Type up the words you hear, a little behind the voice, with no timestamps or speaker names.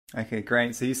Okay,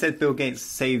 great. So you said Bill Gates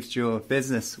saved your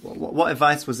business. What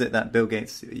advice was it that Bill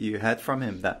Gates you had from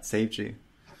him that saved you?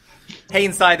 Hey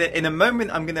Insider, in a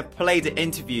moment I'm going to play the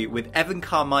interview with Evan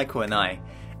Carmichael and I.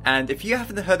 And if you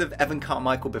haven't heard of Evan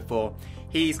Carmichael before,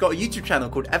 he's got a YouTube channel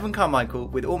called Evan Carmichael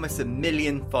with almost 1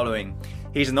 million following.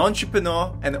 He's an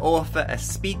entrepreneur, an author, a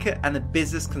speaker, and a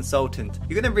business consultant.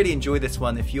 You're going to really enjoy this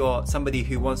one if you're somebody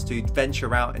who wants to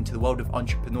venture out into the world of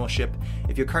entrepreneurship,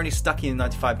 if you're currently stuck in a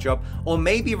 9-to-5 job, or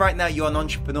maybe right now you're an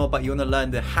entrepreneur but you want to learn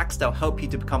the hacks that will help you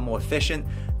to become more efficient.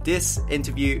 This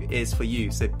interview is for you,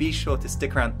 so be sure to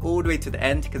stick around all the way to the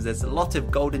end because there's a lot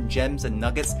of golden gems and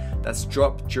nuggets that's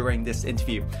dropped during this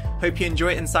interview. Hope you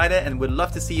enjoy it, Insider, and would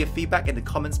love to see your feedback in the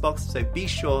comments box, so be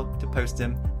sure to post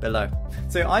them below.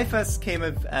 So I first came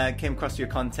across your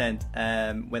content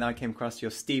when I came across your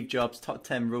Steve Jobs Top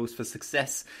 10 Rules for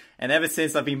Success. And ever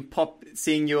since I've been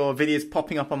seeing your videos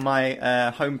popping up on my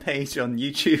homepage on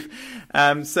YouTube.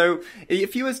 So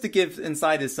if you was to give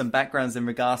insiders some backgrounds in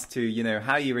regards to,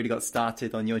 how you really got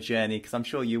started on your journey, because I'm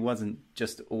sure you wasn't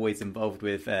just always involved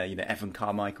with,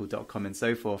 evancarmichael.com and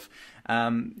so forth.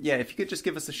 If you could just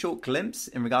give us a short glimpse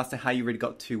in regards to how you really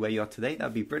got to where you are today,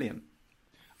 that'd be brilliant.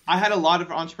 I had a lot of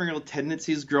entrepreneurial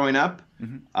tendencies growing up.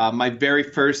 Mm-hmm. My very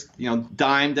first,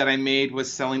 dime that I made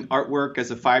was selling artwork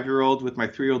as a 5-year-old with my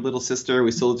 3-year-old little sister.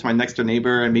 We sold it to my next door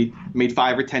neighbor and made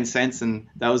 5 or 10 cents, and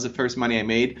that was the first money I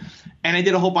made. And I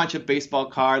did a whole bunch of baseball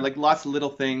cards, like lots of little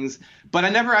things. But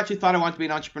I never actually thought I wanted to be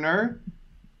an entrepreneur.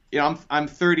 I'm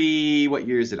 30. What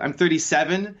year is it? I'm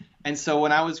 37. And so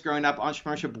when I was growing up,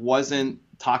 entrepreneurship wasn't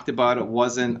talked about. It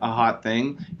wasn't a hot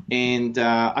thing. And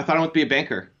I thought I wanted to be a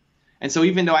banker. And so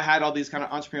even though I had all these kind of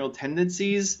entrepreneurial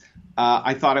tendencies,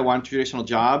 I thought I wanted a traditional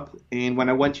job. And when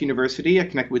I went to university, I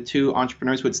connected with 2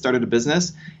 entrepreneurs who had started a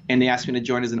business, and they asked me to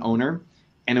join as an owner.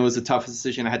 And it was the toughest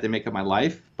decision I had to make of my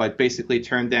life, but basically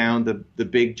turned down the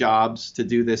big jobs to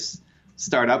do this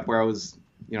startup where I was,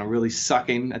 really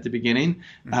sucking at the beginning,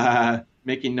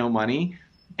 making no money,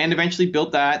 and eventually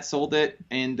built that, sold it,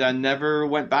 and never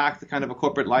went back to kind of a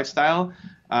corporate lifestyle.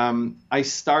 I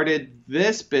started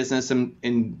this business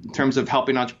in terms of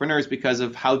helping entrepreneurs because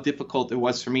of how difficult it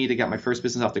was for me to get my first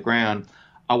business off the ground.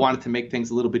 I wanted to make things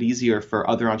a little bit easier for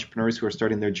other entrepreneurs who are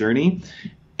starting their journey,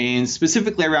 and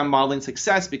specifically around modeling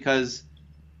success because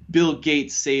Bill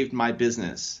Gates saved my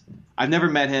business. I've never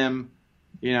met him,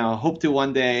 hope to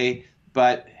one day,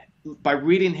 but by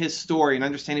reading his story and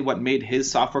understanding what made his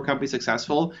software company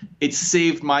successful, it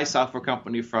saved my software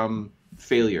company from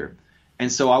failure.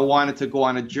 And so I wanted to go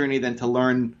on a journey then to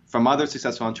learn from other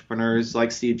successful entrepreneurs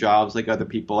like Steve Jobs, like other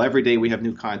people. Every day we have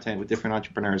new content with different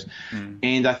entrepreneurs.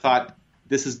 And I thought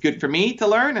this is good for me to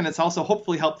learn, and it's also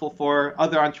hopefully helpful for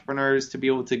other entrepreneurs to be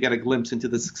able to get a glimpse into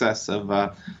the success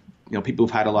of people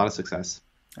who've had a lot of success.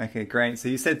 Okay, great. So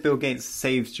you said Bill Gates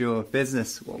saved your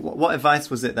business. What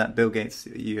advice was it that Bill Gates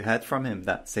you had from him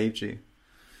that saved you?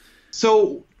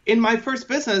 So in my first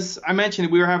business, I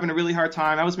mentioned we were having a really hard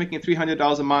time. I was making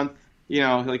 $300 a month.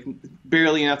 Like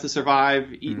barely enough to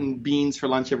survive, eating beans for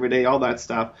lunch every day, all that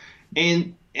stuff.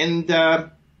 And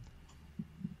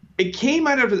it came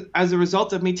as a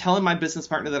result of me telling my business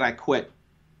partner that I quit.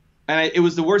 And it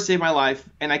was the worst day of my life.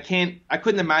 And I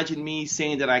couldn't imagine me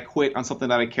saying that I quit on something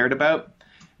that I cared about.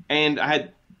 And I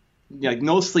had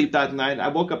no sleep that night. I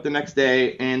woke up the next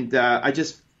day and I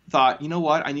just thought, you know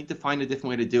what? I need to find a different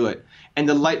way to do it. And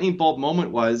the lightning bulb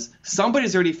moment was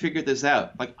somebody's already figured this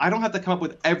out. Like, I don't have to come up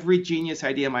with every genius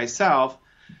idea myself.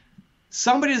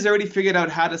 Somebody's already figured out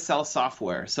how to sell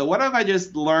software. So what if I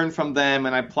just learned from them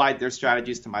and I applied their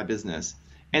strategies to my business?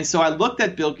 And so I looked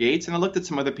at Bill Gates and I looked at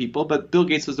some other people, but Bill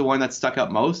Gates was the one that stuck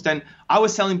out most. And I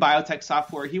was selling biotech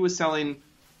software. He was selling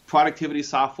productivity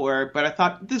software. But I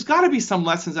thought there's got to be some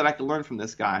lessons that I could learn from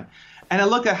this guy. And I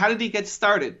looked at how did he get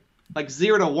started? Like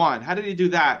 0 to 1. How did he do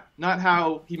that? Not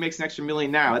how he makes an extra million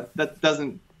now.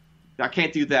 I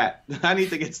can't do that. I need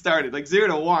to get started. Like 0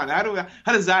 to 1.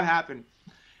 How does that happen?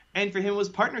 And for him it was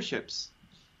partnerships.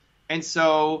 And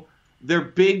so their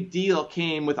big deal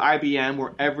came with IBM,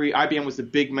 where IBM was the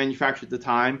big manufacturer at the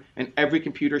time, and every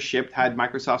computer shipped had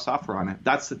Microsoft software on it.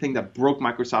 That's the thing that broke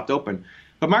Microsoft open.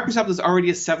 But Microsoft was already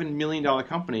a $7 million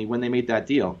company when they made that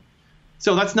deal.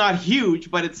 So that's not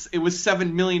huge, but it was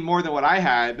 $7 million more than what I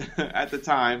had at the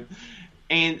time.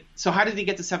 And so how did he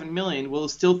get to $7 million? Well,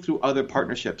 it's still through other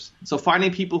partnerships. So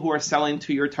finding people who are selling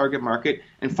to your target market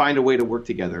and find a way to work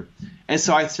together. And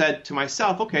so I said to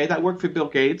myself, okay, that worked for Bill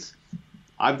Gates.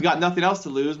 I've got nothing else to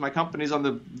lose. My company's on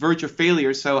the verge of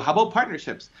failure. So how about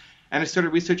partnerships? And I started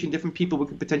researching different people we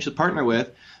could potentially partner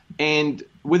with. And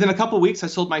within a couple of weeks, I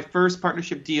sold my first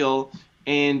partnership deal,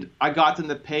 and I got them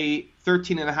to pay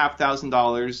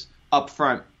 $13,500 up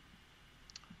front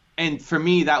And for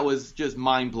me, that was just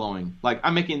mind blowing. Like,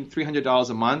 I'm making $300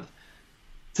 a month.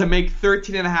 To make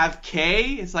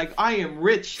 13.5K, it's like, I am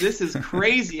rich. This is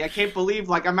crazy. I can't believe,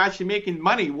 like, I'm actually making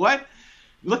money. What?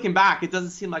 Looking back, it doesn't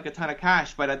seem like a ton of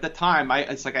cash, but at the time,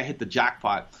 it's like I hit the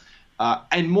jackpot.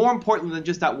 And more important than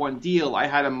just that one deal,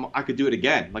 I could do it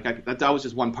again. Like, that was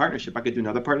just one partnership. I could do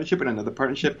another partnership and another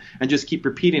partnership and just keep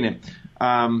repeating it.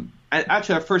 And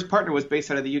actually, our first partner was based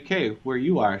out of the UK, where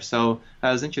you are. So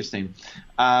that was interesting.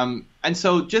 And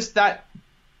so just that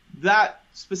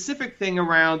specific thing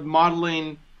around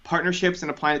modeling partnerships and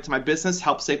applying it to my business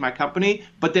helped save my company.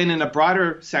 But then in a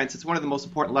broader sense, it's one of the most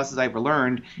important lessons I ever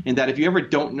learned, in that if you ever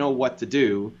don't know what to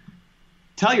do,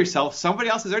 tell yourself somebody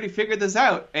else has already figured this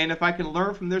out. And if I can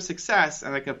learn from their success,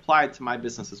 and I can apply it to my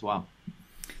business as well.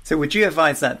 So would you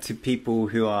advise that to people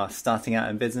who are starting out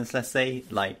in business, let's say,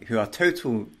 like who are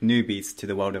total newbies to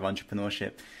the world of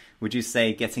entrepreneurship? Would you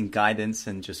say getting guidance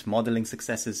and just modeling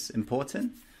success is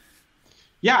important?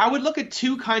 Yeah, I would look at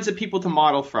two kinds of people to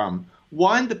model from.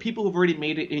 One, the people who've already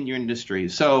made it in your industry.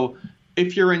 So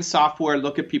if you're in software,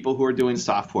 look at people who are doing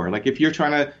software. Like if you're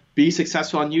trying to be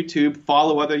successful on YouTube,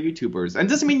 follow other YouTubers. And it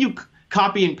doesn't mean you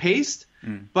copy and paste,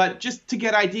 but just to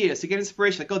get ideas, to get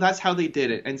inspiration. Like, oh, that's how they did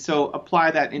it. And so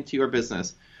apply that into your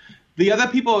business. The other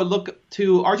people I look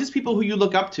to are just people who you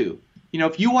look up to. You know,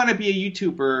 if you want to be a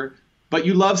YouTuber, but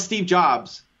you love Steve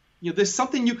Jobs, you know, there's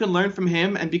something you can learn from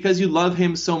him, and because you love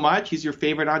him so much, he's your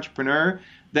favorite entrepreneur,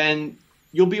 then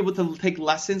you'll be able to take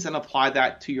lessons and apply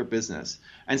that to your business.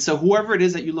 And so whoever it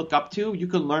is that you look up to, you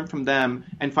can learn from them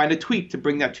and find a tweak to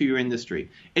bring that to your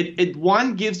industry. It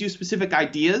one, gives you specific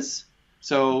ideas.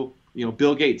 So, you know,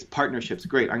 Bill Gates, partnerships,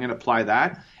 great, I'm going to apply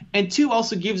that. And two,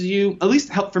 also gives you, at least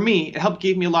help for me, it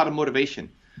gave me a lot of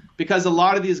motivation. Because a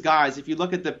lot of these guys, if you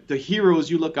look at the heroes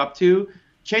you look up to,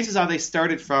 chances are they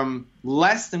started from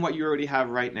less than what you already have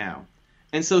right now.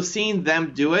 And so seeing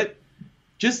them do it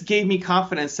just gave me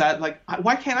confidence that, like,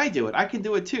 why can't I do it? I can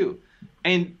do it too.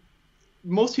 And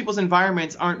most people's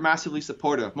environments aren't massively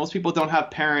supportive. Most people don't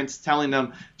have parents telling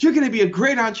them, you're going to be a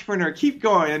great entrepreneur, keep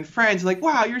going. And friends like,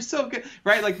 wow, you're so good,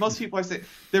 right? Like most people are saying,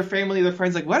 their family, their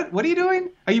friends like, what are you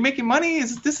doing? Are you making money?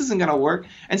 This isn't going to work.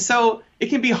 And so it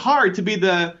can be hard to be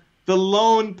the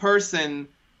lone person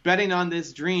betting on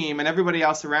this dream, and everybody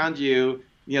else around you,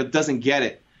 doesn't get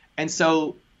it. And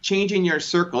so changing your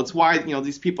circle, it's why,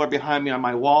 these people are behind me on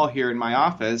my wall here in my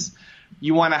office.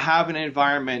 You want to have an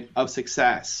environment of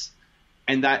success,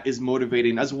 and that is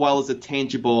motivating, as well as the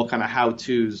tangible kind of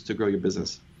how-tos to grow your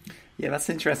business. Yeah, that's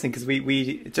interesting, because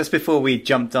we just before we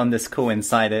jumped on this call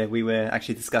Insider, we were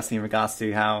actually discussing in regards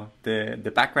to how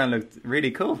the background looked really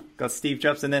cool. Got Steve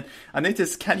Jobs, and then I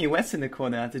noticed Kanye West in the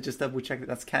corner. I had to just double check that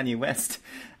that's Kanye West.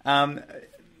 Now,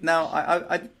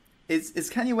 is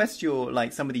Kanye West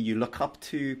your somebody you look up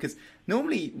to? Because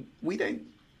normally we don't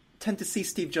tend to see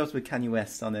Steve Jobs with Kanye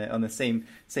West on the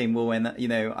same wall. And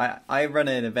I run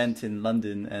an event in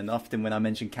London, and often when I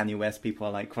mention Kanye West, people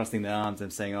are crossing their arms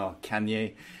and saying, "Oh,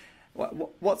 Kanye."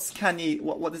 What's Kanye?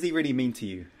 What does he really mean to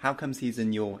you? How comes he's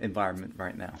in your environment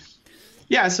right now?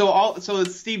 Yeah, so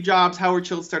it's Steve Jobs, Howard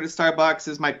Schultz started Starbucks,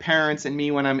 is my parents and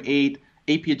me when I'm 8.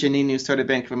 A.P. Giannini started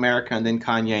Bank of America, and then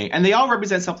Kanye, and they all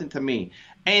represent something to me.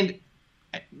 And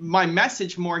my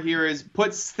message more here is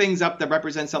puts things up that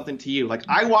represent something to you. Like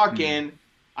I walk in,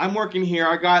 I'm working here.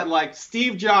 I got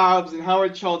Steve Jobs and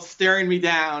Howard Schultz staring me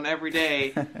down every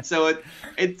day. So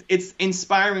it's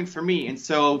inspiring for me. And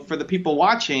so for the people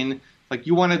watching,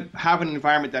 you want to have an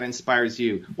environment that inspires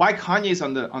you. Why Kanye's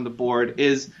on the board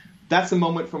is that's a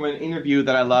moment from an interview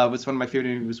that I love. It's one of my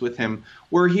favorite interviews with him,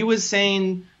 where he was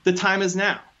saying the time is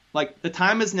now. The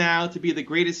time is now to be the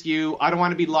greatest you. I don't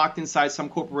want to be locked inside some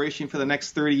corporation for the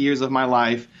next 30 years of my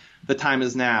life. The time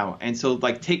is now. And so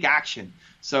take action.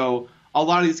 So a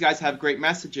lot of these guys have great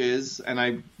messages, and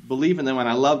I believe in them and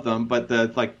I love them. But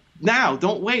now,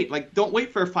 don't wait. Don't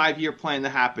wait for a 5-year plan to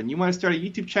happen. You want to start a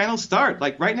YouTube channel? Start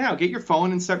right now. Get your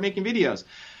phone and start making videos.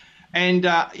 And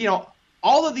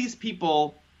all of these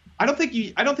people, I don't think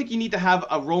you need to have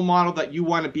a role model that you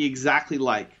want to be exactly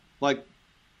like.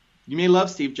 You may love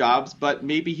Steve Jobs, but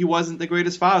maybe he wasn't the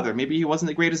greatest father. Maybe he wasn't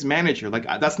the greatest manager.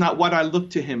 That's not what I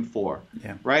look to him for,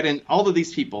 right? And all of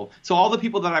these people. So all the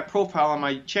people that I profile on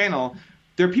my channel,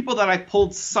 they're people that I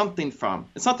pulled something from.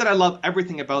 It's not that I love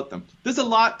everything about them. There's a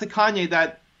lot to Kanye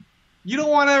that you don't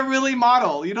want to really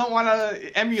model. You don't want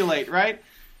to emulate, right?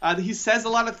 He says a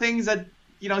lot of things that,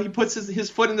 he puts his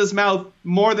foot in his mouth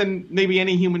more than maybe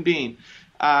any human being.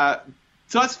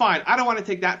 So that's fine. I don't want to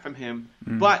take that from him.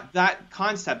 But that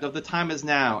concept of the time is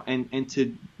now, and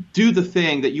to do the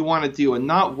thing that you want to do and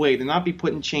not wait and not be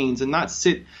put in chains and not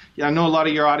sit. I know a lot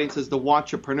of your audience is the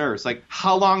wantrepreneurs. Like,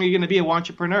 how long are you going to be a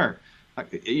wantrepreneur?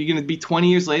 Like, are you going to be 20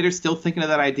 years later still thinking of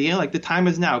that idea? Like, the time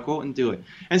is now. Go out and do it.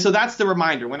 And so that's the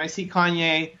reminder. When I see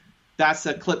Kanye, that's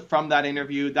a clip from that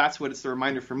interview. That's what it's the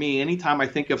reminder for me. Anytime I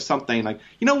think of something like,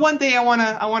 one day I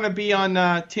wanna be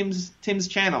on Tim's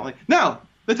channel. Like, no,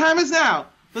 the time is now.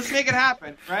 Let's make it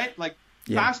happen, right? Like,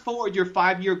 fast forward your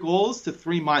 5-year goals to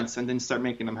 3 months and then start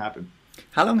making them happen.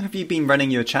 How long have you been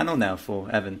running your channel now for,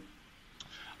 Evan?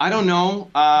 I don't know.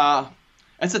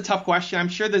 That's a tough question. I'm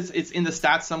sure that it's in the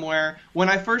stats somewhere. When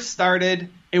I first started,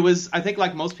 it was, I think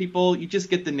like most people, you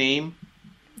just get the name.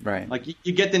 Right. Like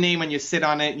you get the name and you sit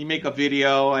on it and you make a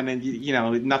video and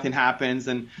then, nothing happens.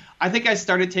 And I think I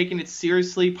started taking it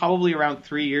seriously probably around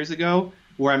 3 years ago,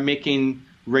 where I'm making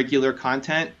regular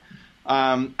content.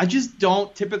 I just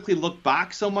don't typically look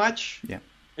back so much. Yeah.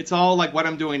 It's all like what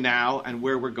I'm doing now and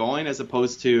where we're going, as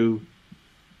opposed to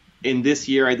in this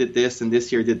year I did this and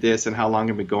this year I did this and how long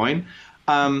am we going.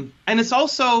 And it's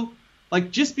also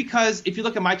like, just because if you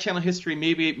look at my channel history,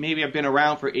 maybe I've been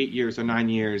around for 8 years or 9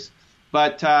 years.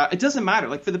 But it doesn't matter.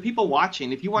 Like, for the people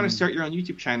watching, if you want to start your own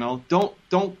YouTube channel,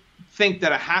 don't think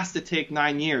that it has to take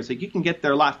 9 years. Like, you can get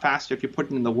there a lot faster if you put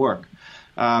in the work.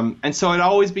 And so I'd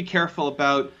always be careful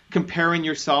about comparing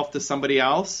yourself to somebody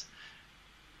else.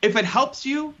 If it helps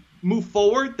you move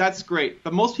forward, that's great.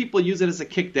 But most people use it as a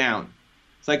kick down.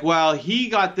 It's like, well, he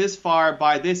got this far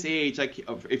by this age. Like,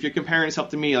 if you're comparing yourself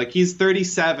to me, like, he's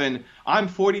 37, I'm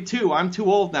 42, I'm too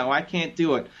old now, I can't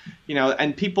do it.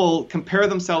 And people compare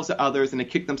themselves to others and they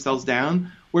kick themselves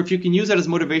down. Where if you can use that as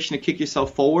motivation to kick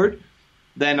yourself forward,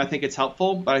 then I think it's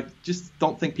helpful. But I just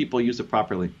don't think people use it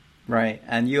properly. Right.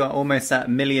 And you are almost at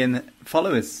 1 million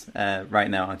followers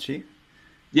right now, aren't you?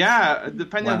 Yeah,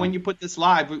 depending on when you put this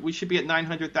live, we should be at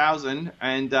 900,000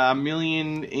 and 1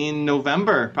 million in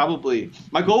November, probably.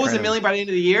 My goal was 1 million by the end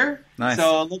of the year. Nice.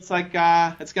 So it looks like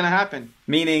it's going to happen.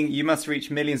 Meaning you must reach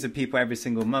millions of people every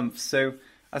single month. So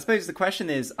I suppose the question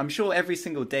is, I'm sure every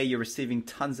single day you're receiving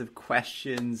tons of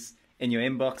questions in your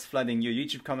inbox, flooding your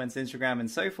YouTube comments, Instagram,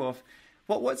 and so forth.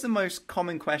 What's the most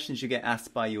common questions you get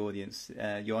asked by your audience,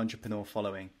 your entrepreneur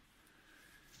following?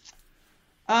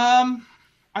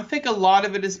 I think a lot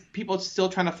of it is people still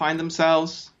trying to find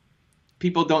themselves.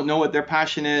 People don't know what their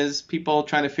passion is. People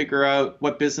trying to figure out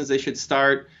what business they should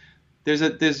start. There's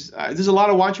a lot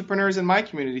of entrepreneurs in my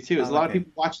community too. There's a lot of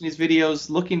people watching these videos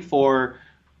looking for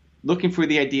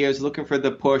the ideas, looking for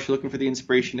the push, looking for the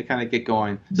inspiration to kind of get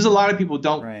going. There's a lot of people who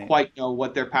don't quite know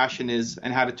what their passion is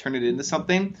and how to turn it into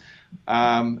something.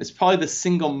 It's probably the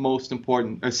single most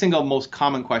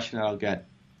common question that I'll get.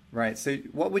 Right. So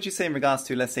what would you say in regards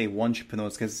to, let's say,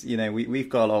 entrepreneurs? Because, we've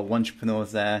got a lot of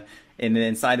entrepreneurs there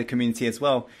inside the community as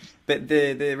well. But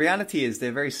the reality is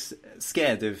they're very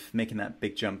scared of making that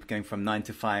big jump, going from 9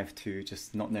 to 5 to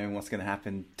just not knowing what's going to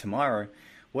happen tomorrow.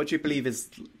 What do you believe is,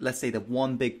 let's say, the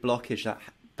one big blockage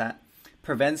that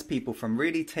prevents people from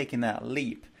really taking that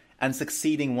leap and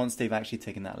succeeding once they've actually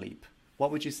taken that leap?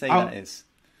 What would you say that is?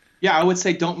 Yeah, I would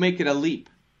say don't make it a leap.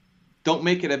 Don't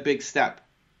make it a big step.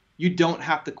 You don't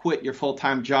have to quit your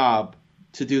full-time job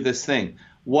to do this thing.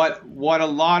 What a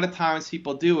lot of times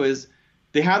people do is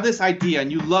they have this idea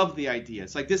and you love the idea.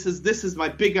 It's like, this is my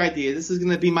big idea. This is going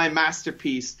to be my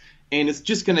masterpiece and it's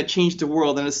just going to change the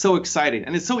world. And it's so exciting.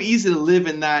 And it's so easy to live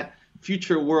in that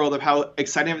future world of how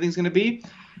exciting everything's going to be.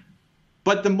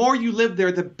 But the more you live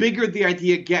there, the bigger the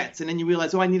idea gets. And then you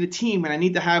realize, I need a team and I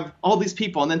need to have all these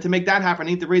people. And then to make that happen, I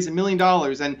need to raise $1 million.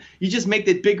 And you just make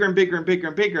it bigger and bigger and bigger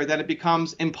and bigger that it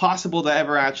becomes impossible to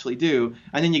ever actually do.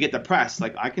 And then you get depressed.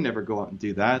 Like, I can never go out and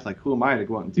do that. Like, who am I to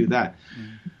go out and do that?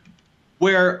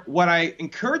 Where what I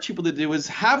encourage people to do is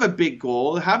have a big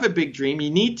goal, have a big dream.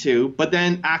 You need to, but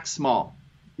then act small.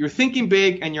 You're thinking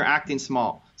big and you're acting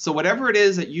small. So whatever it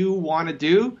is that you want to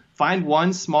do, find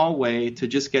one small way to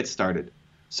just get started.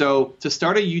 So to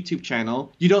start a YouTube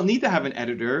channel, you don't need to have an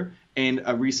editor and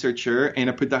a researcher and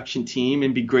a production team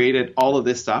and be great at all of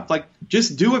this stuff. Like,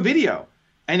 just do a video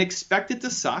and expect it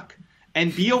to suck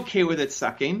and be okay with it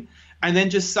sucking, and then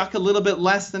just suck a little bit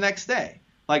less the next day.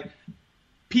 Like,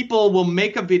 people will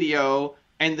make a video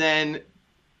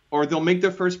or they'll make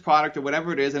their first product or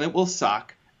whatever it is and it will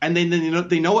suck. And then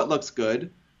they know it looks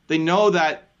good. They know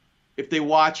that if they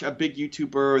watch a big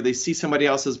YouTuber or they see somebody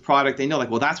else's product, they know, like,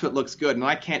 well, that's what looks good and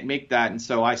I can't make that, and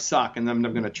so I suck and I'm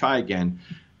never going to try again.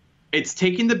 It's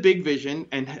taking the big vision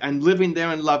and living there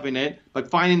and loving it, but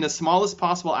finding the smallest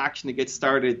possible action to get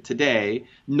started today,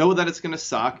 know that it's going to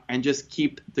suck, and just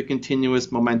keep the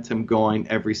continuous momentum going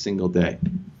every single day.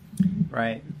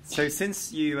 Right. So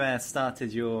since you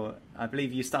started your I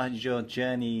believe you started your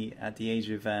journey at the age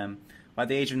of, by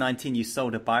the age of 19, you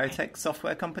sold a biotech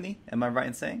software company. Am I right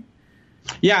in saying?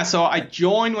 Yeah, so I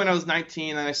joined when I was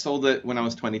 19 and I sold it when I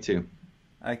was 22.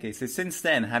 Okay, so since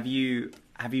then, have you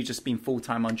just been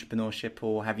full-time entrepreneurship,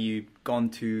 or have you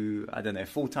gone to, I don't know,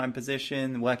 full-time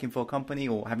position working for a company,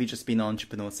 or have you just been an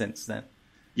entrepreneur since then?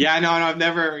 Yeah,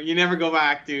 no, you never go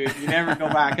back, dude. You never go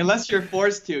back. Unless you're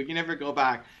forced to, you never go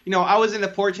back. I was in a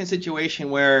fortunate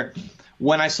situation where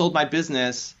when I sold my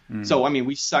business, so, I mean,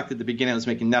 we sucked at the beginning. I was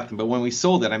making nothing. But when we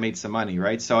sold it, I made some money,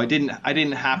 right? So I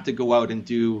didn't have to go out and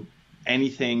do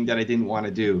anything that I didn't want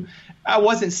to do. I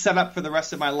wasn't set up for the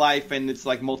rest of my life, and it's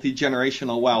like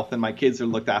multi-generational wealth, and my kids are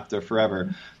looked after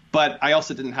forever. But I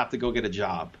also didn't have to go get a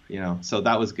job, so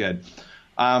that was good.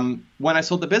 When I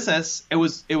sold the business, it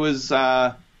was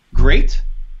great,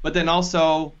 but then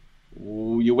also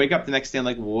you wake up the next day and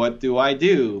like, what do I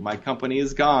do? My company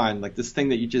is gone. Like this thing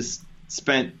that you just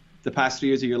spent the past 3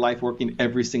 years of your life working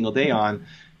every single day on,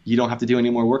 you don't have to do any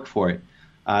more work for it.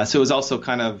 So it was also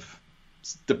kind of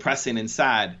depressing and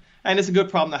sad. And it's a good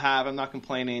problem to have. I'm not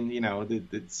complaining.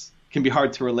 It can be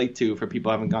hard to relate to for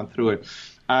people who haven't gone through it.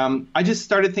 I just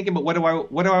started thinking about what do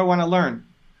I want to learn?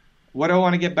 What do I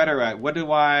want to get better at? What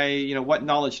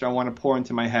knowledge do I want to pour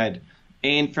into my head?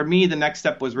 And for me, the next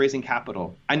step was raising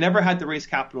capital. I never had to raise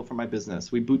capital for my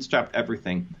business. We bootstrapped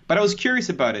everything. But I was curious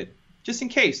about it, just in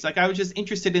case. Like I was just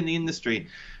interested in the industry.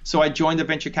 So I joined a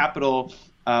venture capital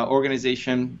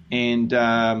organization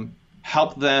and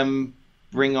helped them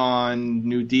bring on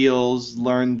new deals,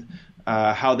 learned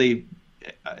how they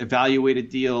evaluated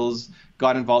deals,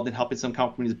 got involved in helping some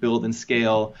companies build and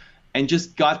scale, and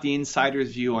just got the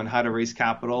insider's view on how to raise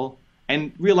capital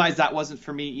and realized that wasn't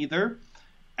for me either.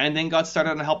 And then got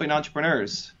started on helping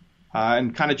entrepreneurs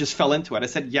and kind of just fell into it. I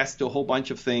said yes to a whole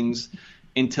bunch of things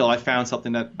until I found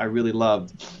something that I really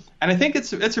loved. And I think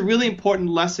it's a really important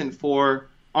lesson for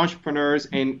entrepreneurs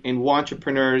and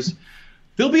wantrepreneurs.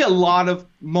 There'll be a lot of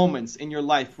moments in your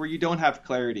life where you don't have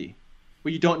clarity,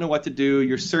 where you don't know what to do.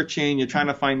 You're searching, you're trying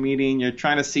to find meaning, you're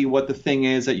trying to see what the thing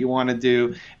is that you want to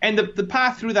do. And the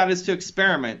path through that is to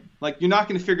experiment. Like you're not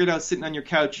going to figure it out sitting on your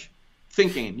couch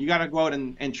thinking. You got to go out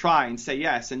and try and say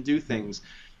yes and do things.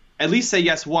 At least say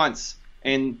yes once.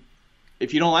 And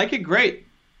if you don't like it, great.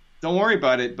 Don't worry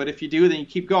about it. But if you do, then you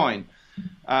keep going.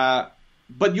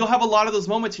 But you'll have a lot of those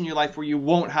moments in your life where you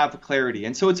won't have clarity.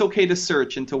 And so it's okay to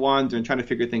search and to wander and try to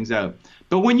figure things out.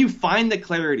 But when you find the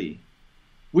clarity,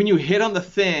 when you hit on the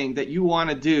thing that you want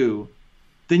to do,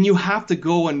 then you have to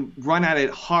go and run at it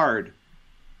hard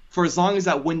for as long as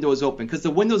that window is open, because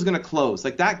the window is going to close.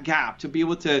 Like that gap to be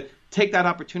able to take that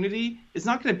opportunity is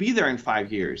not going to be there in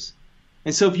 5 years.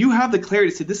 And so if you have the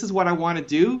clarity to say, this is what I want to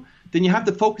do, then you have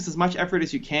to focus as much effort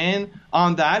as you can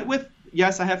on that with,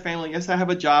 yes, I have family, yes, I have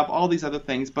a job, all these other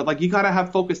things, but like you got to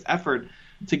have focused effort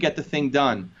to get the thing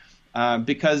done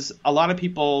because a lot of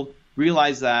people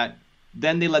realize that,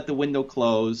 then they let the window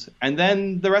close, and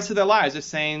then the rest of their lives are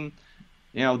saying,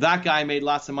 that guy made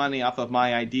lots of money off of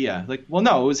my idea. Like, well,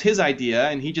 no, it was his idea,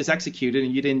 and he just executed,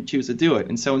 and you didn't choose to do it.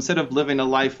 And so instead of living a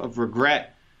life of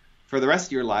regret for the rest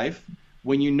of your life,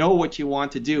 when you know what you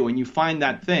want to do and you find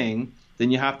that thing,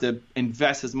 then you have to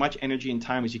invest as much energy and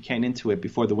time as you can into it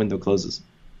before the window closes.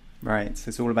 Right. So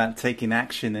it's all about taking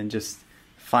action and just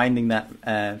finding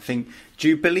that thing. Do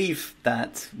you believe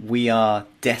that we are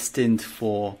destined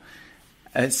for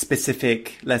a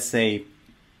specific, let's say,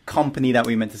 company that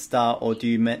we meant to start, or do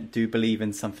you believe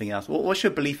in something else? What's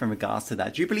your belief in regards to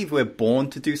that? Do you believe we're born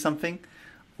to do something,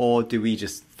 or do we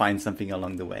just find something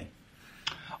along the way?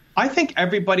 I think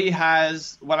everybody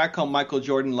has what I call Michael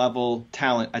Jordan level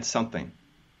talent at something.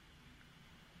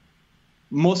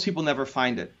 Most people never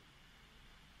find it.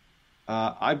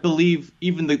 I believe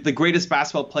even the greatest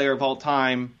basketball player of all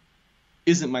time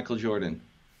isn't Michael Jordan.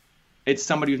 It's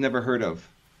somebody you've never heard of.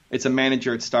 It's a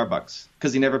manager at Starbucks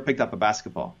because he never picked up a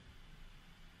basketball.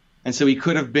 And so he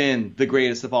could have been the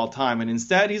greatest of all time. And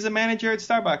instead, he's a manager at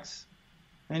Starbucks.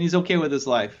 And he's okay with his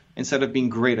life instead of being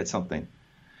great at something.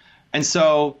 And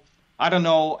so I don't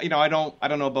know, I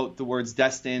don't know about the words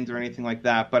destined or anything like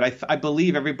that. But I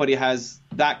believe everybody has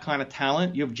that kind of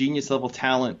talent. You have genius level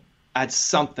talent at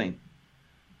something.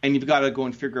 And you've got to go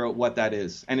and figure out what that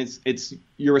is. And it's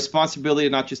your responsibility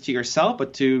not just to yourself,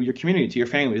 but to your community, to your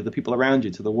family, to the people around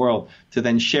you, to the world, to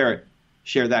then share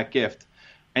that gift.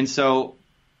 And so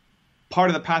part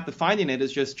of the path to finding it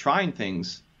is just trying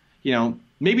things.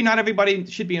 Maybe not everybody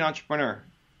should be an entrepreneur,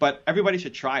 but everybody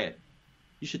should try it.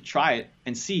 You should try it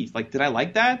and see, like, did I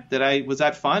like that? Was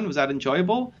that fun? Was that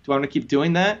enjoyable? Do I want to keep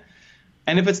doing that?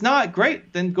 And if it's not,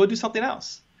 great, then go do something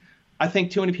else. I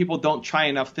think too many people don't try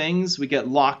enough things. We get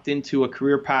locked into a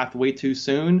career path way too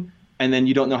soon, and then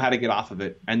you don't know how to get off of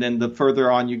it. And then the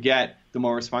further on you get, the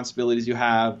more responsibilities you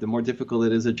have, the more difficult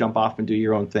it is to jump off and do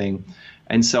your own thing.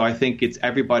 And so I think it's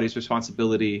everybody's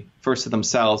responsibility first to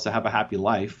themselves to have a happy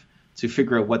life, to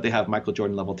figure out what they have Michael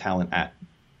Jordan level talent at.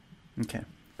 Okay,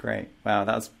 great. Wow,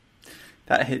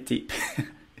 that hit deep.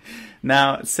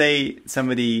 Now, say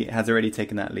somebody has already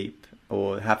taken that leap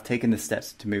or have taken the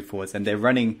steps to move forwards and they're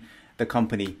running the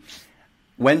company.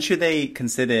 When should they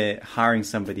consider hiring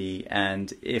somebody?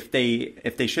 And if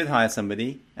they should hire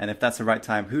somebody, and if that's the right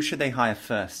time, who should they hire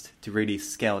first to really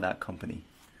scale that company?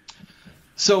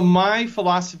 So my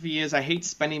philosophy is I hate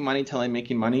spending money till I'm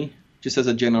making money, just as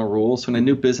a general rule. So in a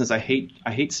new business, I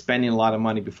hate spending a lot of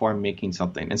money before I'm making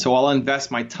something. And so I'll invest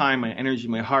my time, my energy,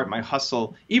 my heart, my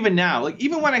hustle. Even now, like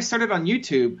even when I started on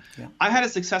YouTube, I had a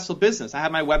successful business. I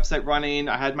had my website running.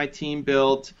 I had my team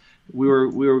built. We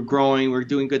were growing. We were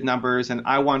doing good numbers. And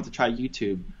I wanted to try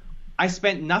YouTube. I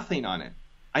spent nothing on it.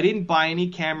 I didn't buy any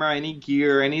camera, any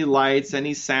gear, any lights,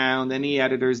 any sound, any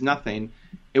editors, nothing.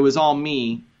 It was all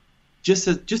me, just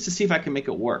to see if I can make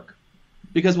it work.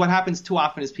 Because what happens too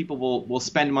often is people will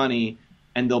spend money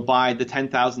and they'll buy the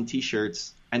 10,000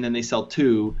 T-shirts and then they sell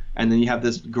 2 and then you have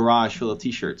this garage full of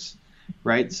T-shirts,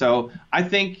 right? So I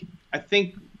think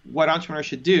what entrepreneurs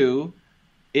should do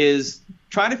is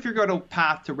try to figure out a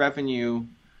path to revenue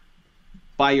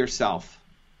by yourself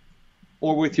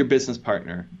or with your business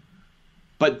partner.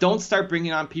 But don't start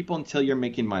bringing on people until you're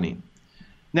making money.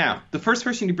 Now, the first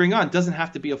person you bring on doesn't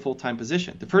have to be a full-time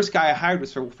position. The first guy I hired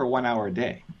was for 1 hour a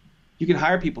day. You can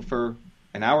hire people for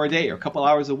an hour a day or a couple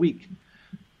hours a week.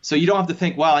 So you don't have to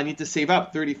think, well, I need to save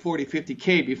up 30, 40,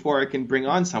 50K before I can bring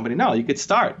on somebody. No, you could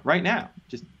start right now.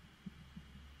 Just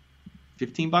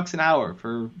 $15 an hour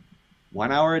for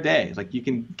 1 hour a day. Like you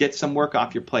can get some work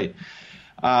off your plate.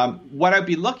 What I'd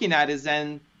be looking at is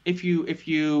then if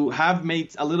you have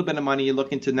made a little bit of money, you're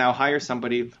looking to now hire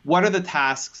somebody, what are the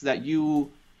tasks that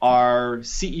you are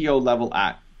CEO level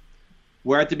at?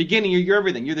 Where at the beginning, you're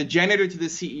everything. You're the janitor to the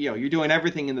CEO. You're doing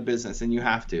everything in the business, and you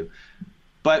have to.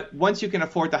 But once you can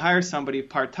afford to hire somebody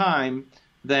part-time,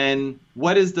 then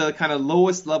what is the kind of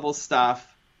lowest level stuff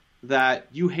that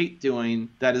you hate doing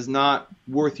that is not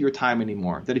worth your time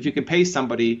anymore? That if you can pay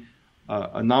somebody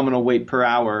a nominal wage per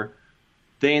hour,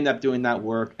 they end up doing that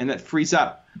work, and that frees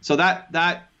up. So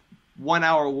that 1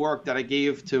 hour work that I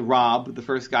gave to Rob, the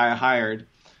first guy I hired,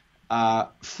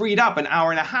 freed up an hour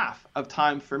and a half of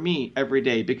time for me every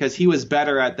day because he was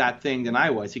better at that thing than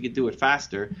I was. He could do it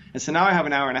faster. And so now I have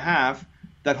an hour and a half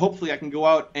that hopefully I can go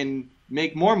out and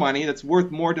make more money that's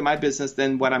worth more to my business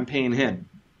than what I'm paying him.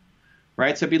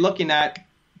 Right? So be looking at,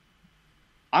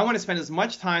 I want to spend as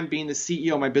much time being the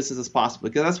CEO of my business as possible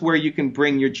because that's where you can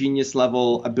bring your genius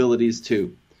level abilities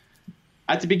to.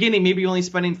 At the beginning, maybe you're only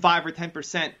spending 5 or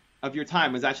 10% of your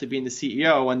time was actually being the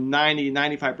CEO and 90,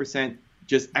 95%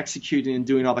 just executing and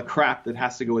doing all the crap that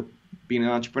has to go with being an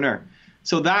entrepreneur.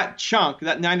 So that chunk,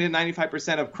 that 90 to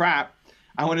 95% of crap,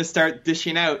 I want to start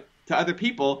dishing out to other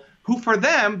people who for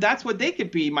them, that's what they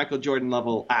could be Michael Jordan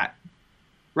level at,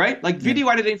 right? Like video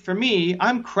editing for me,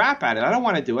 I'm crap at it. I don't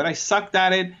want to do it. I sucked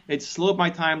at it. It slowed my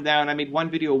time down. I made 1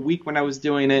 video a week when I was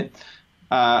doing it.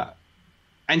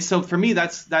 And so for me,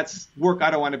 that's work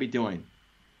I don't want to be doing.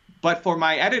 But for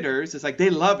my editors, it's like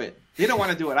they love it. They don't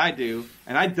want to do what I do,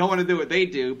 and I don't want to do what they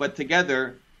do, but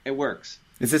together it works.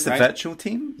 Is this a virtual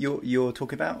team you're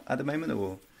talking about at the moment?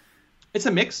 Or it's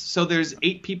a mix. So there's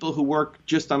 8 people who work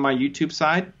just on my YouTube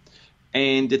side,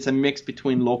 and it's a mix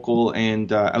between local and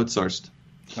outsourced.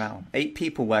 Wow, 8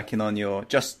 people working on your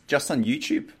just on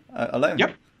YouTube alone?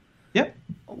 Yep.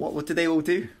 What do they all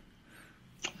do?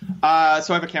 So I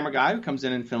have a camera guy who comes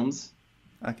in and films.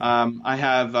 Okay. I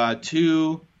have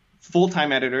 2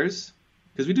 full-time editors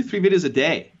because we do 3 videos a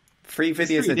day. 3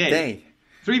 videos a day.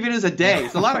 3 videos a day.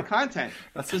 It's a lot of content.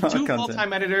 That's There's 2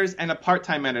 full-time editors and a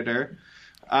part-time editor.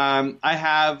 I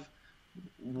have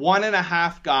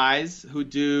 1.5 guys who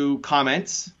do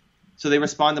comments. So they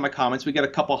respond to my comments. We get a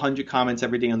couple hundred comments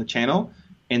every day on the channel,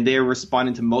 and they're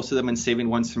responding to most of them and saving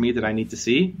ones for me that I need to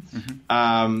see.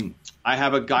 Mm-hmm. I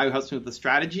have a guy who helps me with the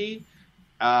strategy.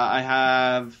 I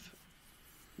have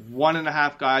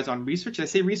 1.5 guys on research. Did I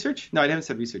say research? No, I haven't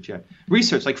said research yet.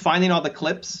 Research, like finding all the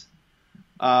clips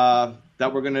that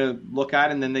we're going to look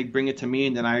at, and then they bring it to me,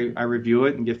 and then I review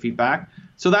it and give feedback.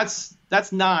 So that's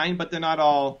 9, but they're not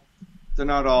all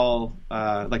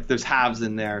like there's halves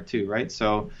in there too, right?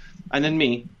 So, and then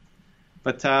me.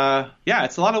 But yeah,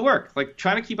 it's a lot of work. Like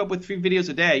trying to keep up with 3 videos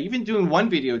a day, even doing 1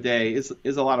 video a day is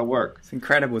a lot of work. It's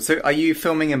incredible. So are you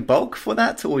filming in bulk for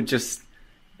that, or just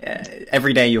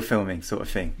every day you're filming sort of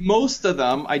thing? Most of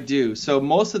them I do. So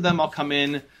most of them I'll come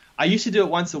in. I used to do it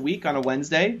once a week on a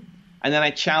Wednesday. And then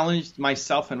I challenged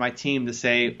myself and my team to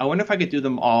say, I wonder if I could do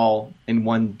them all in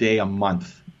one day a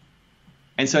month.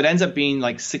 And so it ends up being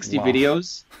like 60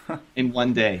 videos in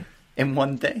one day. In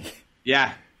one day?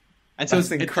 Yeah. And so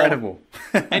it's incredible.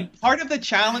 And part of the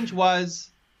challenge was,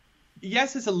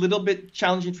 yes, it's a little bit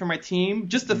challenging for my team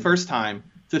just the first time.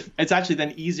 It's actually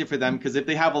then easier for them because if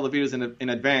they have all the videos in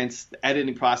advance, the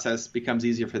editing process becomes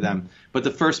easier for them. But the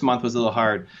first month was a little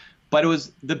hard. But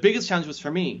the biggest challenge was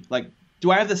for me. Like, do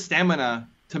I have the stamina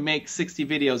to make 60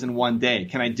 videos in one day?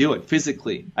 Can I do it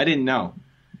physically? I didn't know.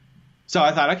 So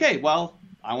I thought, okay, well,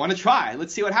 I want to try.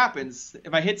 Let's see what happens.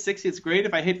 If I hit 60, it's great.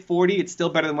 If I hit 40, it's still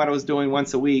better than what I was doing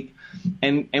once a week.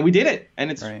 And we did it. And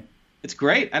it's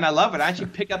great. And I love it. I actually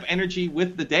pick up energy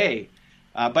with the day.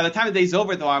 By the time the day's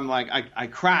over, though, I'm like, I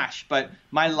crash. But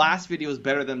my last video is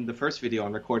better than the first video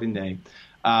on recording day.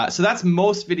 So that's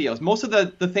most videos. Most of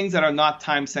the things that are not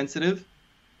time sensitive.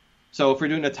 So if we're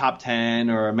doing a top 10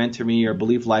 or a Mentor Me or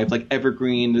Believe Life, like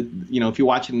evergreen, if you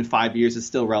watch it in 5 years, it's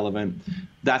still relevant.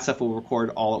 That stuff will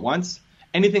record all at once.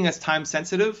 Anything that's time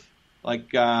sensitive,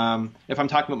 like if I'm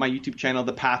talking about my YouTube channel,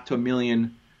 The Path to a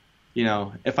Million,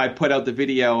 if I put out the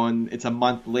video and it's a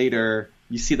month later,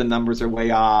 you see the numbers are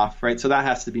way off, right? So that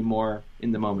has to be more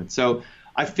in the moment. So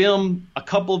I film a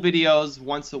couple videos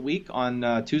once a week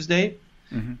on Tuesday,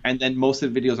 and then most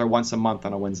of the videos are once a month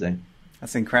on a Wednesday.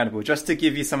 That's incredible. Just to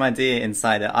give you some idea,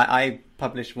 Insider, I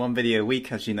publish one video a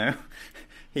week, as you know.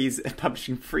 He's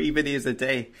publishing 3 videos a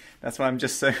day. That's why I'm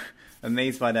just so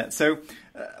amazed by that. So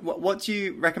what do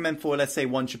you recommend for, let's say,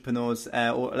 entrepreneurs,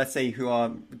 or let's say who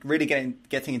are really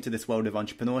getting into this world of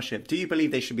entrepreneurship? Do you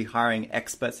believe they should be hiring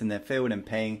experts in their field and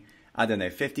paying, I don't know,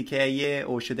 $50K a year?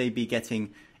 Or should they be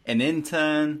getting an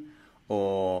intern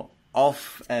or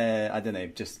I don't know,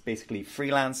 just basically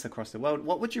freelance across the world?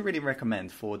 What would you really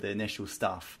recommend for the initial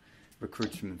staff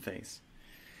recruitment phase?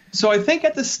 So I think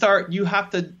at the start you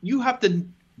have to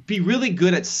be really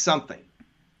good at something,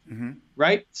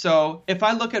 right? So if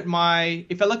I look at my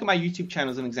YouTube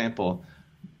channel as an example,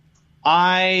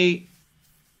 I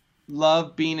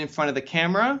love being in front of the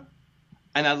camera,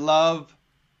 and I love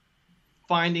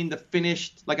finding the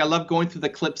finished. Like I love going through the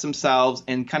clips themselves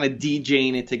and kind of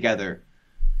DJing it together.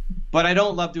 But I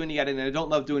don't love doing the editing. I don't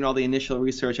love doing all the initial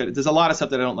research. There's a lot of stuff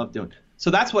that I don't love doing. So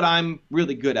that's what I'm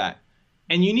really good at.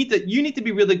 And you need to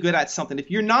be really good at something. If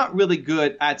you're not really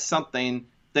good at something,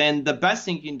 then the best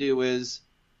thing you can do is,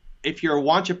 if you're an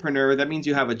entrepreneur, that means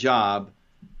you have a job.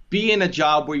 Be in a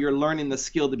job where you're learning the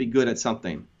skill to be good at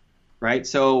something, right?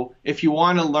 So if you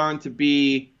want to learn to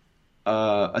be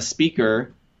a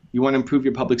speaker, you want to improve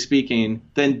your public speaking,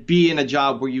 then be in a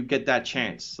job where you get that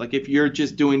chance. Like if you're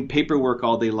just doing paperwork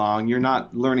all day long, you're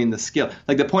not learning the skill.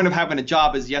 Like the point of having a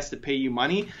job is, yes, to pay you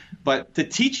money, but to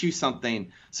teach you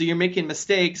something. So you're making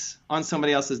mistakes on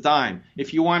somebody else's dime.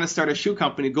 If you want to start a shoe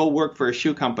company, go work for a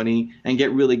shoe company and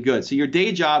get really good. So your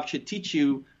day job should teach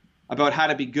you about how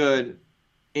to be good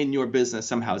in your business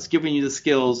somehow. It's giving you the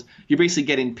skills. You're basically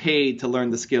getting paid to learn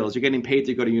the skills. You're getting paid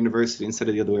to go to university instead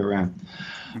of the other way around.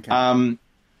 Okay.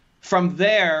 From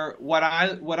there, what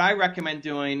I recommend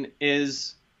doing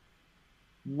is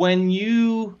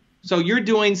so you're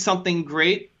doing something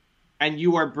great and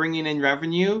you are bringing in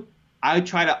revenue, I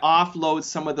try to offload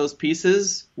some of those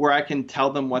pieces where I can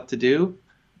tell them what to do,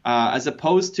 as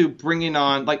opposed to bringing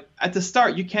on, like at the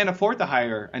start, you can't afford to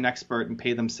hire an expert and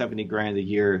pay them $70,000 a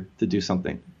year to do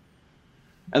something.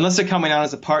 Unless they're coming on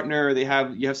as a partner, or you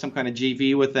have some kind of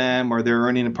JV with them, or they're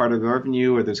earning a part of the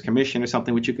revenue, or there's commission or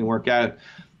something which you can work out.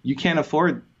 You can't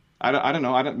afford. I don't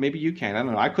know. Maybe you can. I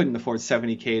don't know. I couldn't afford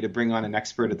 $70,000 to bring on an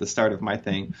expert at the start of my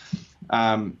thing.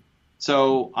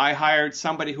 So I hired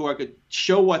somebody who I could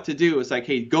show what to do. It's like,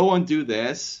 hey, go and do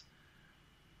this,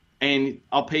 and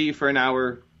I'll pay you for an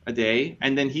hour a day.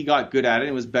 And then he got good at it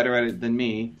and was better at it than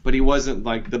me, but he wasn't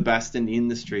like the best in the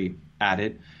industry at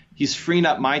it. He's freeing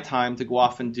up my time to go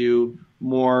off and do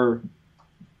more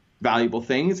valuable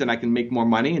things, and I can make more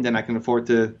money, and then I can afford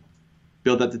to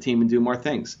build up the team and do more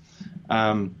things.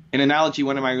 An analogy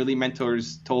one of my early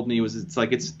mentors told me was,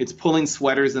 it's pulling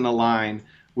sweaters in a line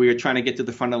where you're trying to get to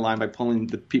the front of the line by pulling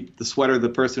the sweater of the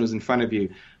person who's in front of you.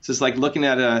 So it's like looking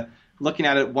at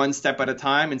it one step at a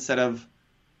time instead of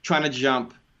trying to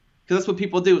jump. Because that's what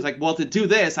people do. It's like, well, to do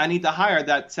this, I need to hire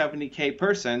that $70,000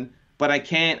 person, but I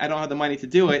don't have the money to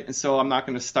do it, and so I'm not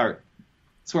going to start.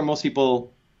 That's where most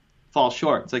people fall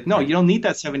short. It's like, no, you don't need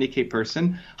that $70,000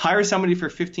 person. Hire somebody for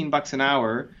 $15 an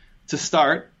hour to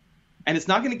start, and it's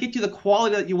not going to get you the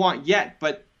quality that you want yet,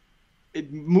 but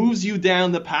it moves you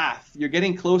down the path. You're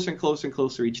getting closer and closer and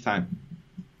closer each time.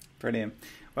 Brilliant.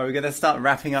 Well, we're going to start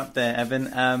wrapping up there, Evan.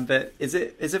 But is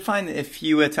it fine if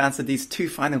you were to answer these two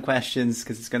final questions,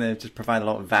 because it's going to just provide a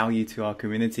lot of value to our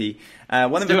community?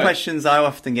 One of the questions I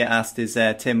often get asked is,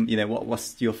 Tim,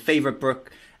 what's your favorite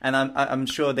book? And I'm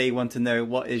sure they want to know,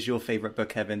 what is your favorite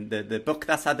book, Evan? The book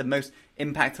that's had the most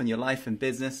impact on your life and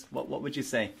business. What would you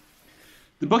say?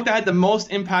 The book that had the most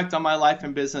impact on my life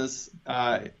and business,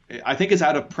 I think is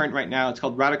out of print right now. It's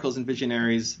called Radicals and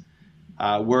Visionaries,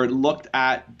 where it looked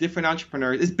at different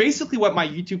entrepreneurs. It's basically what my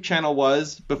YouTube channel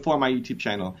was before my YouTube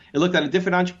channel. It looked at a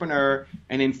different entrepreneur,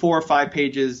 and in 4 or 5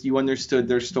 pages, you understood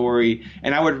their story.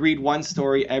 And I would read one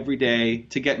story every day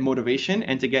to get motivation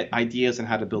and to get ideas on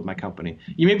how to build my company.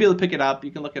 You may be able to pick it up. You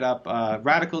can look it up.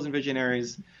 Radicals and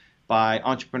Visionaries by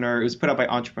Entrepreneur. It was put out by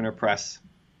Entrepreneur Press.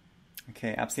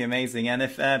 Okay, absolutely amazing. And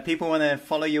if people want to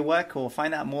follow your work or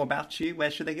find out more about you, where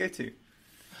should they go to?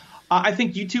 I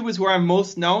think YouTube is where I'm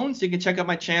most known, so you can check out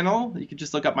my channel. You can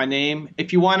just look up my name.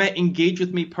 If you want to engage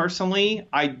with me personally,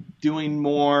 I'm doing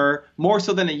more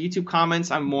so than the YouTube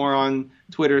comments. I'm more on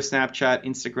Twitter, Snapchat,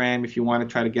 Instagram, if you want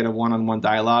to try to get a one-on-one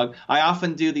dialogue. I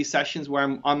often do these sessions where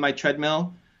I'm on my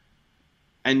treadmill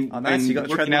and, nice. You got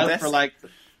working out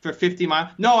for 50 miles.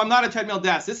 No, I'm not a treadmill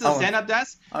desk. This is a stand-up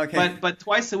desk. Okay. But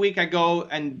twice a week I go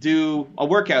and do a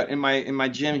workout in my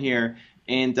gym here,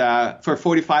 and for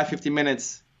 45, 50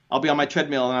 minutes, I'll be on my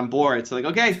treadmill and I'm bored. So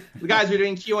okay, guys, we're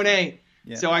doing Q&A.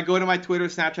 Yeah. So I go to my Twitter,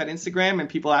 Snapchat, Instagram, and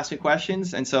people ask me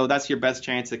questions. And so that's your best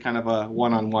chance at kind of a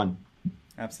one-on-one.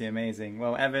 Absolutely amazing.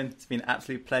 Well, Evan, it's been an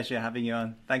absolute pleasure having you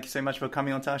on. Thank you so much for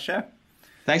coming onto our show.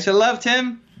 Thanks for the love,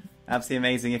 Tim. Absolutely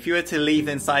amazing. If you were to leave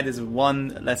the Insiders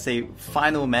one, let's say,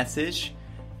 final message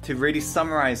to really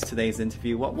summarize today's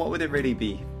interview, what would it really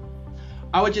be?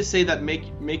 I would just say that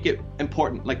make it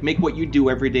important. Like, make what you do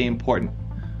every day important.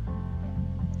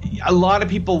 A lot of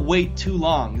people wait too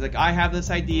long. Like, I have this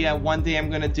idea, one day I'm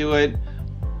going to do it.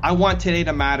 I want today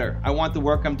to matter. I want the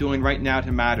work I'm doing right now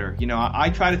to matter.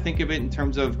 I try to think of it in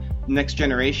terms of next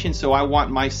generation. So I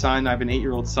want my son, I have an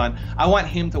 8-year-old son, I want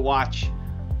him to watch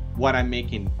what I'm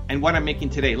making and what I'm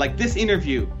making today. Like this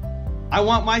interview, I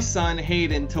want my son,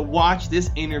 Hayden, to watch this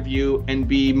interview and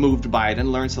be moved by it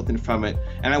and learn something from it.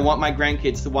 And I want my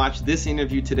grandkids to watch this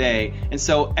interview today. And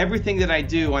so everything that I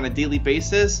do on a daily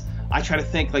basis, I try to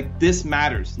think like this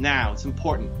matters now. It's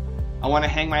important. I want to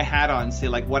hang my hat on and say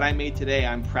like what I made today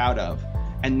I'm proud of,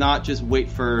 and not just wait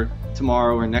for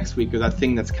tomorrow or next week or that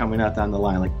thing that's coming out down the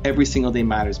line. Like every single day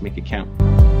matters. Make it count.